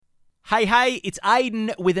Hey, it's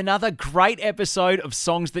Aiden with another great episode of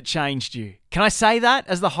Songs That Changed You. Can I say that?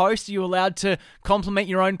 As the host, are you allowed to compliment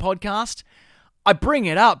your own podcast? I bring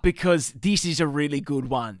it up because this is a really good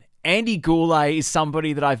one. Andy Gourley is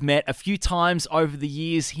somebody that I've met a few times over the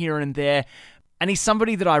years here and there, and he's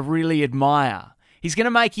somebody that I really admire. He's going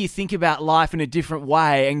to make you think about life in a different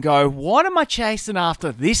way and go, what am I chasing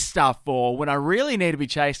after this stuff for when I really need to be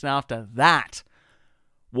chasing after that?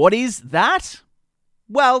 What is that?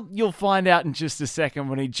 Well, you'll find out in just a second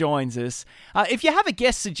when he joins us. If you have a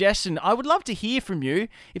guest suggestion, I would love to hear from you.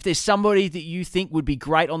 If there's somebody that you think would be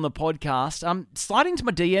great on the podcast, slide into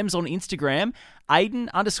my DMs on Instagram,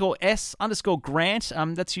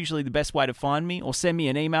 Aiden_S_Grant. That's usually the best way to find me. Or send me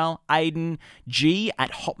an email,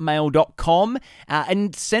 aideng@hotmail.com.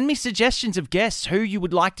 And send me suggestions of guests who you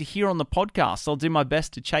would like to hear on the podcast. I'll do my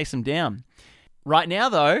best to chase them down. Right now,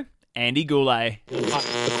 though, Andy Gourley.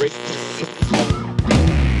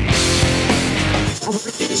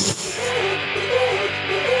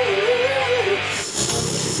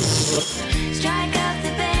 Strike up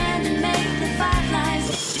the band and make the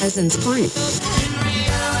fireflies Peasants free.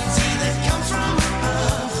 reality that comes from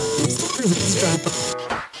above.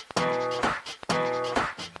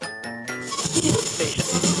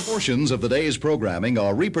 Portions of the day's programming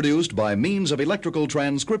are reproduced by means of electrical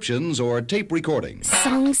transcriptions or tape recordings.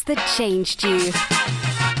 Songs that changed you.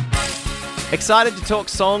 Excited to talk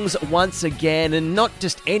songs once again, and not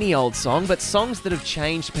just any old song, but songs that have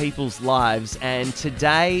changed people's lives. And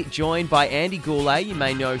today, joined by Andy Gourley, you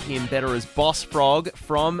may know him better as Boss Frog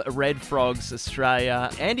from Red Frogs Australia.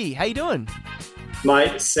 Andy, how you doing?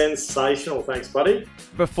 Mate, sensational. Thanks, buddy.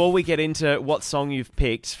 Before we get into what song you've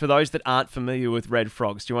picked, for those that aren't familiar with Red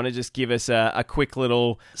Frogs, do you want to just give us a quick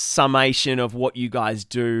little summation of what you guys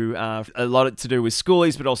do? A lot to do with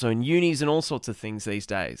schoolies, but also in unis and all sorts of things these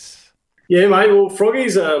days. Yeah, mate. Well,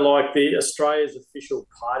 Froggies are like the Australia's official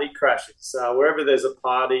party crashers. Wherever there's a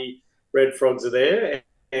party, Red Frogs are there.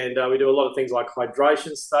 And we do a lot of things like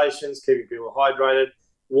hydration stations, keeping people hydrated,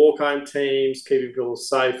 walk home teams, keeping people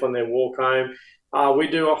safe on their walk home. We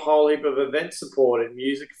do a whole heap of event support in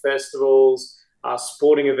music festivals,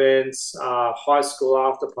 sporting events, high school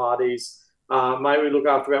after parties. Mate, we look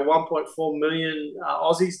after about 1.4 million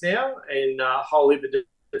Aussies now in a whole heap of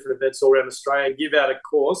different events all around Australia. Give out, of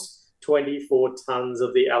course, 24 tonnes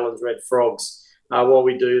of the Allen's Red Frogs while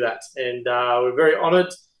we do that. And we're very honoured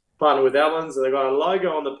to partner with Allen's, and they've got a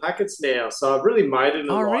logo on the packets now. So I've really made it.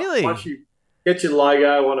 Oh, really? Once you get your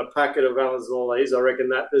logo on a packet of Allen's and all these, I reckon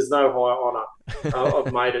that there's no higher honour.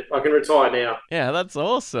 I've made it. I can retire now. Yeah, that's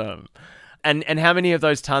awesome. And how many of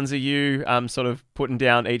those tons are you sort of putting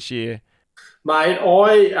down each year? Mate,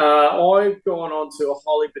 I've gone on to a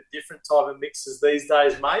whole heap of different type of mixes these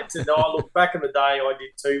days, mate. And I look back in the day, I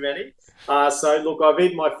did too many. So, look, I've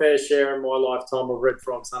eaten my fair share in my lifetime of Red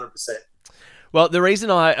Frogs, 100%. Well, the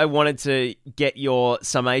reason I wanted to get your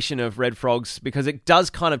summation of Red Frogs, because it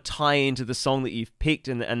does kind of tie into the song that you've picked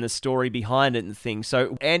and the story behind it and things.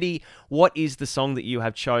 So, Andy, what is the song that you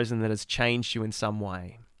have chosen that has changed you in some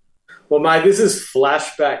way? Well, mate, this is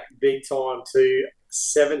flashback big time to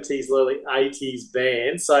 70s, early 80s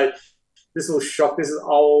band. So this will shock. This is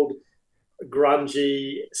old,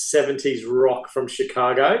 grungy 70s rock from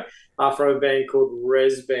Chicago, from a band called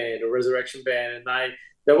Res Band or Resurrection Band. And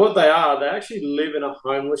they're what they are. They actually live in a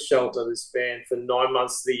homeless shelter, this band, for 9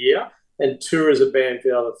 months of the year and tour as a band for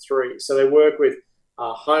the other 3. So they work with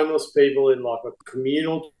homeless people in like a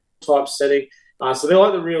communal type setting. So they're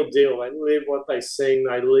like the real deal. They live what they sing.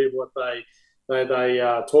 They live what they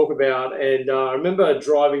talk about. And I remember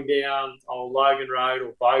driving down on Logan Road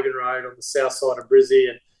or Bogan Road on the south side of Brizzy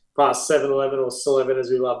and past 7-Eleven or Sullivan, as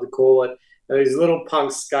we love to call it. And these little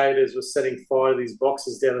punk skaters were setting fire to these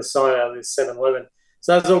boxes down the side of this 7-Eleven.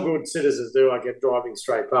 So that's all good citizens do. I kept driving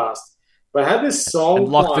straight past. But I had this song and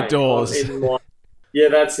lock the doors. Yeah,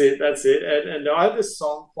 that's it. And I had this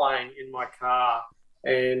song playing in my car.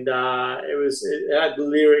 And it had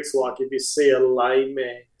lyrics like, if you see a lame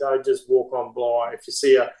man, don't just walk on by. If you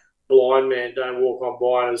see a blind man, don't walk on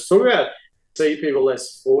by. And it was talking about see people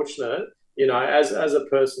less fortunate, you know, as a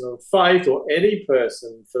person of faith, or any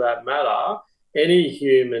person for that matter, any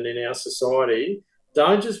human in our society,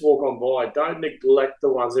 don't just walk on by. Don't neglect the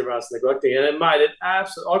ones everyone's neglecting. And it made it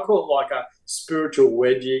absolutely, I call it like a spiritual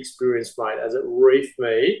wedgie experience, mate, as it reefed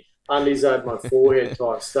me, undies over my forehead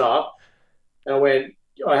type stuff. And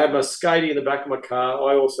I had my skating in the back of my car.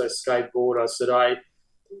 I also skateboard. I said, hey,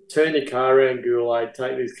 turn your car around, Gourley,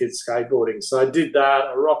 take these kids skateboarding. So I did that.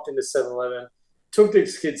 I rocked into 7-Eleven, took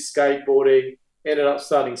these kids skateboarding, ended up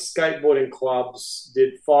starting skateboarding clubs,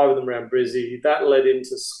 did 5 of them around Brizzy. That led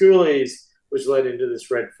into schoolies, which led into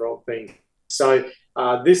this Red Frog thing. So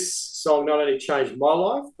this song not only changed my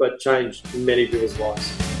life, but changed many people's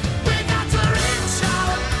lives. We got to reach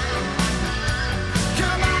out,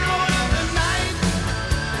 come out of the night,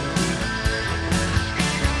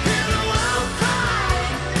 hear the world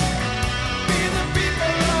cry, be the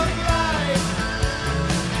people of light,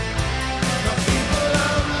 the people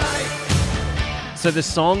of light. So the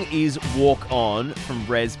song is Walk On from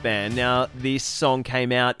Res Band. Now, this song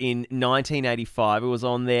came out in 1985. It was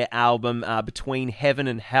on their album Between Heaven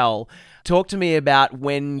and Hell. Talk to me about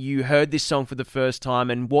when you heard this song for the first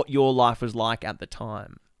time and what your life was like at the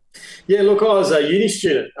time. Yeah, look, I was a uni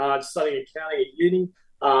student, studying accounting at uni,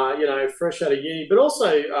 fresh out of uni, but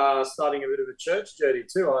also starting a bit of a church journey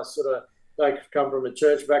too. I sort of come from a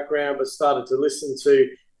church background, but started to listen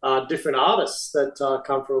to different artists that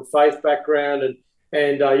come from a faith background.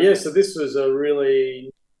 So this was a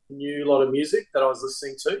really new lot of music that I was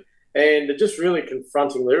listening to, and just really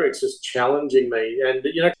confronting lyrics, just challenging me. And,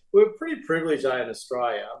 we're pretty privileged in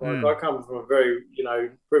Australia. Like, I come from a very,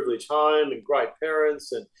 privileged home and great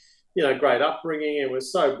parents and, great upbringing, and we're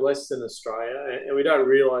so blessed in Australia, and we don't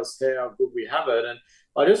realise how good we have it. And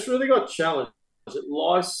I just really got challenged.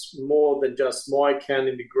 Life's more than just my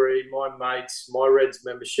accounting degree, my mates, my Reds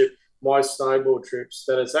membership, my snowboard trips,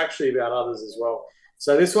 that it's actually about others as well.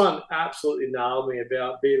 So this one absolutely nailed me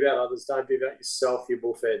about be about others, don't be about yourself, you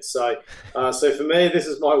bullfed. So for me, this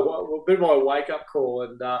is a bit of my wake-up call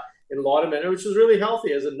and enlightenment, which was really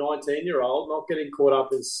healthy as a 19-year-old, not getting caught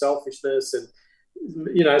up in selfishness and,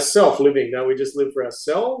 self-living. We just live for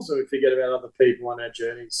ourselves and we forget about other people on our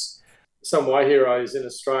journeys. Some of my heroes in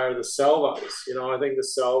Australia are the Salvos. I think the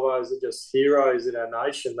Salvos are just heroes in our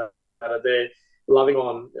nation that are there loving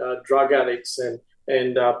on drug addicts and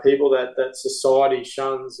people that society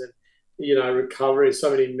shuns, and recovery,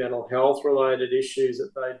 so many mental health related issues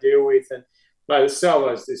that they deal with. And the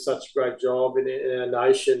Salvos do such a great job in our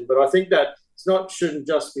nation. But I think that shouldn't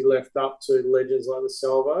just be left up to legends like the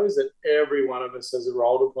Salvos, that every one of us has a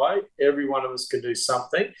role to play. Every one of us can do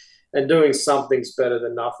something, and doing something's better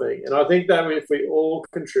than nothing. And I think that if we all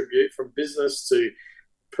contribute, from business to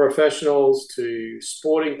professionals to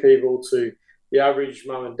sporting people to the average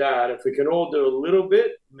mum and dad, if we can all do a little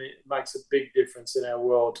bit, it makes a big difference in our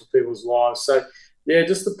world to people's lives. So, yeah,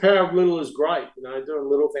 just the power of little is great, doing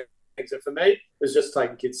little things. And for me, it was just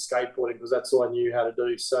taking kids skateboarding because that's all I knew how to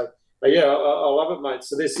do. So, I love it, mate.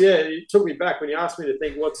 So it took me back when you asked me to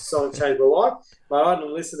think what's the song that changed my life. Mate, I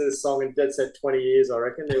hadn't listened to this song in dead set 20 years, I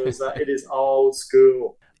reckon. It is old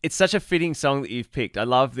school. It's such a fitting song that you've picked. I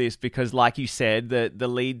love this because, like you said, the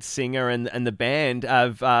lead singer and the band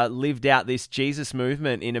have lived out this Jesus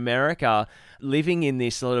movement in America, living in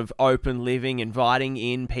this sort of open living, inviting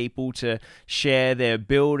in people to share their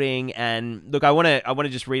building. And look, I want to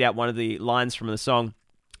just read out one of the lines from the song.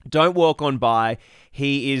 Don't walk on by,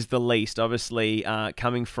 he is the least. Obviously,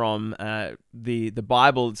 coming from the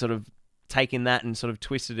Bible, sort of taken that and sort of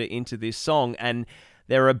twisted it into this song. And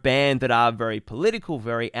they're a band that are very political,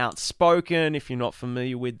 very outspoken. If you're not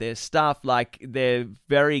familiar with their stuff, like, they're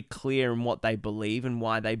very clear in what they believe and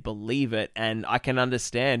why they believe it. And I can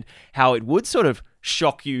understand how it would sort of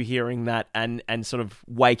shock you hearing that and sort of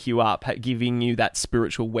wake you up, giving you that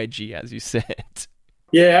spiritual wedgie, as you said.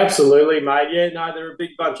 Yeah, absolutely, mate. Yeah, no, they're a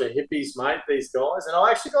big bunch of hippies, mate, these guys. And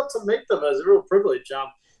I actually got to meet them as a real privilege.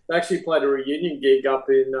 They actually played a reunion gig up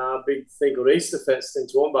in a big thing called Easterfest in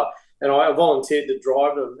Toowoomba. And I volunteered to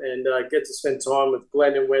drive them and get to spend time with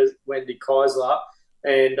Glenn and Wendy Keisler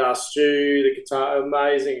and Stu, the guitar.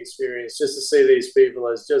 Amazing experience just to see these people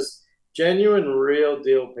as just genuine, real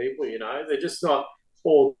deal people, They're just not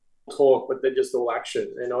all talk, but they're just all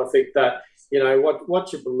action. And I think that,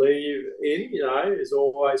 what you believe in, is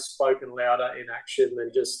always spoken louder in action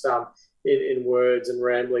than just in words and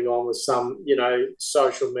rambling on with some,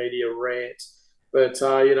 social media rant. But,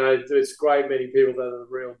 there's great many people that are the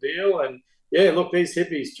real deal. And, yeah, look, these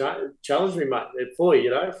hippies challenge me, mate. They're fully,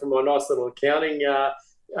 from my nice little accounting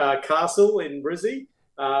castle in Brizzy.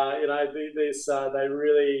 They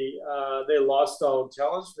really, their lifestyle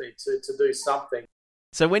challenged me to do something.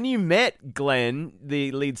 So when you met Glenn,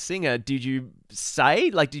 the lead singer, did you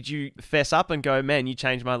did you fess up and go, man, you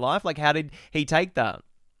changed my life? Like, how did he take that?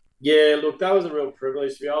 Yeah, look, that was a real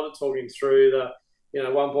privilege to be able to talk him through the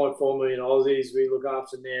 1.4 million Aussies we look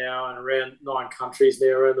after now, and around 9 countries now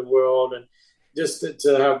around the world. And just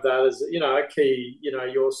to have that as, a key,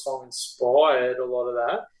 your song inspired a lot of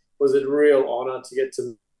that, was a real honour to get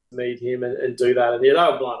to meet him and do that. And, they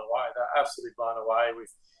were blown away. They're absolutely blown away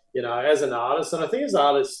with, as an artist. And I think as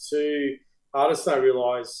artists too, artists don't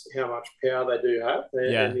realise how much power they do have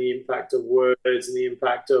and the impact of words and the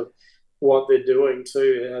impact of what they're doing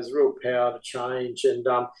too. It has real power to change. And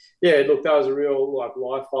yeah, look, that was a real like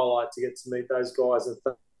life highlight to get to meet those guys and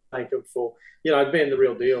thank them for being the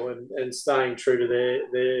real deal and staying true to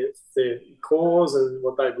their cause and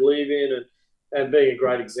what they believe in and being a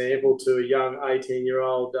great example to a young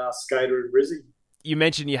 18-year-old skater in Brizzy. You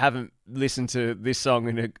mentioned you haven't listened to this song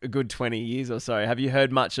in a good 20 years or so. Have you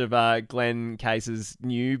heard much of Glenn Case's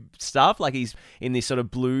new stuff? Like he's in this sort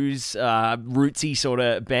of blues, rootsy sort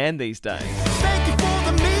of band these days. Thank you for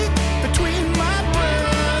the meat between my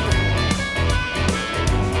bread.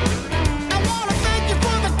 I wanna thank you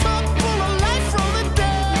for the cup full of life from the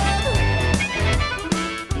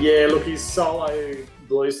dead. Yeah, look, his solo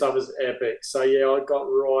blues stuff is epic. So yeah, I got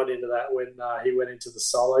right into that when he went into the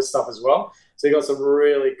solo stuff as well. So he got some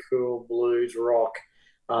really cool blues rock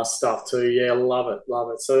stuff too. Yeah, love it.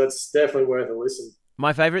 So that's definitely worth a listen.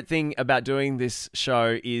 My favourite thing about doing this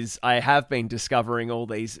show is I have been discovering all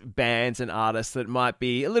these bands and artists that might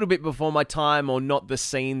be a little bit before my time or not the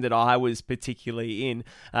scene that I was particularly in.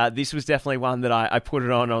 This was definitely one that I put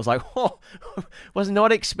it on. I was like, was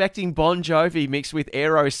not expecting Bon Jovi mixed with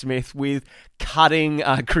Aerosmith with cutting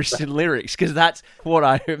Christian lyrics, because that's what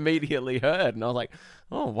I immediately heard. And I was like,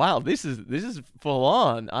 oh, wow, this is full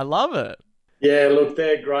on. I love it. Yeah, look,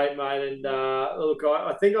 they're great, mate. And look,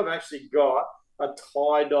 I think I've actually got a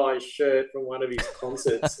tie-dye shirt from one of his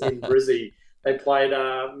concerts in Brizzy. They played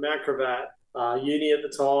Mount Cravat Uni at the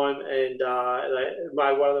time, and they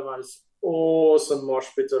made one of the most awesome mosh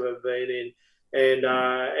pits I've ever been in. And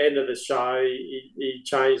end of the show, he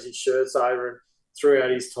changed his shirts over and threw out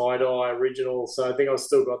his tie-dye original. So I think I've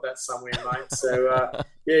still got that somewhere, mate. So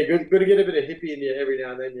yeah, good to get a bit of hippie in you every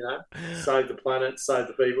now and then, Save the planet, save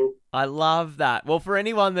the people. I love that. Well, for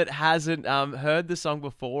anyone that hasn't heard the song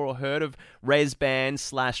before or heard of Res Band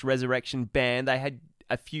 / Resurrection Band, they had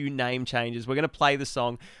a few name changes. We're going to play the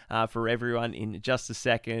song for everyone in just a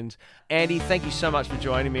second. Andy, thank you so much for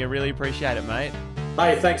joining me. I really appreciate it, mate.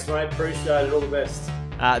 Hey, thanks, mate. Appreciate it. All the best.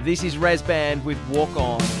 This is Res Band with Walk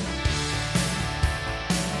On.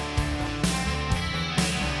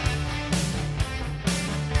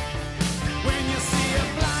 When you see a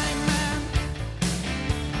blind man,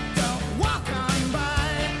 don't walk on by.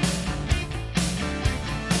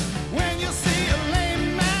 When you see a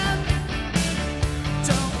lame man,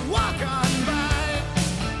 don't walk on by.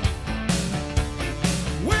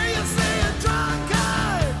 When you see a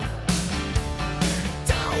drunkard,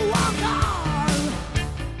 don't walk on.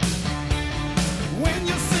 When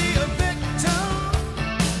you see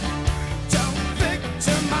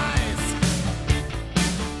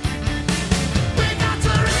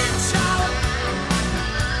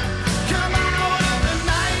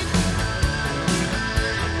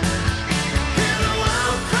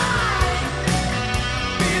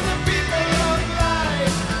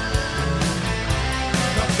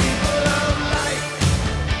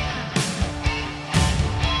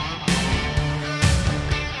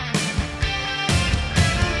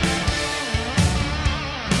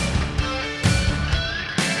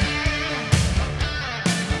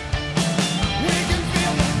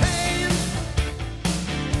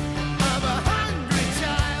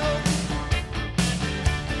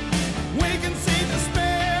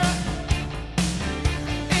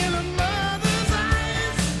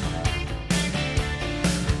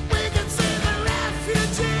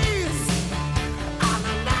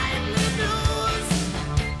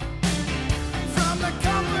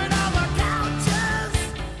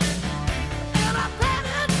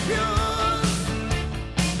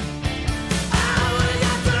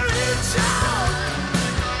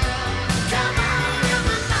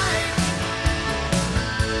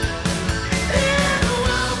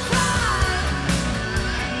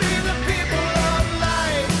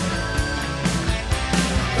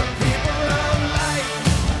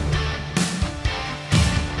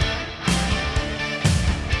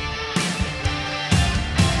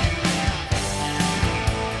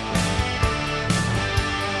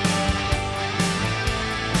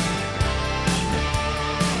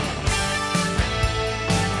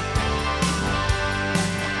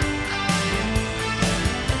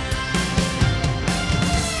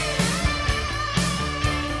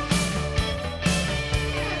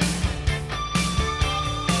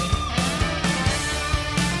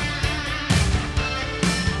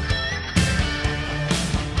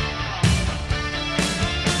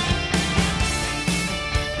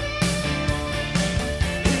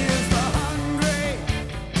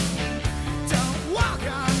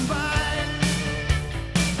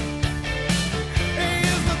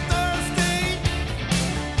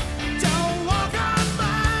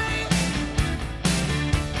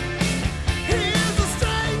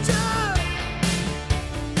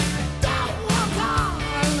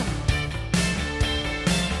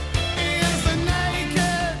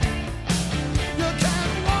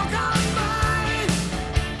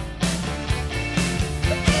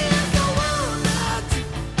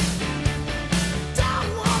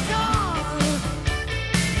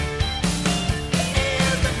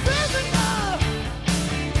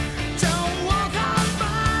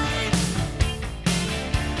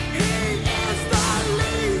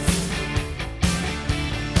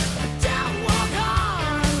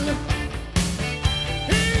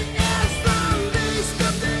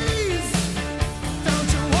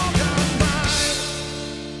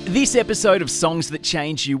This episode of Songs That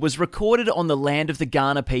Changed You was recorded on the land of the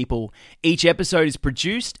Kaurna people. Each episode is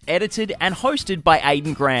produced, edited, and hosted by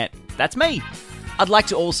Aidan Grant. That's me. I'd like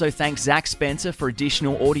to also thank Zach Spencer for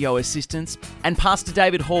additional audio assistance and Pastor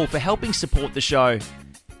David Hall for helping support the show.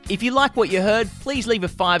 If you like what you heard, please leave a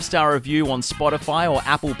 5-star review on Spotify or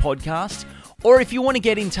Apple Podcasts. Or if you want to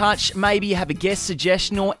get in touch, maybe you have a guest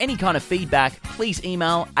suggestion or any kind of feedback, please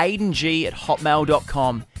email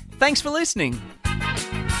aidang@hotmail.com. Thanks for listening.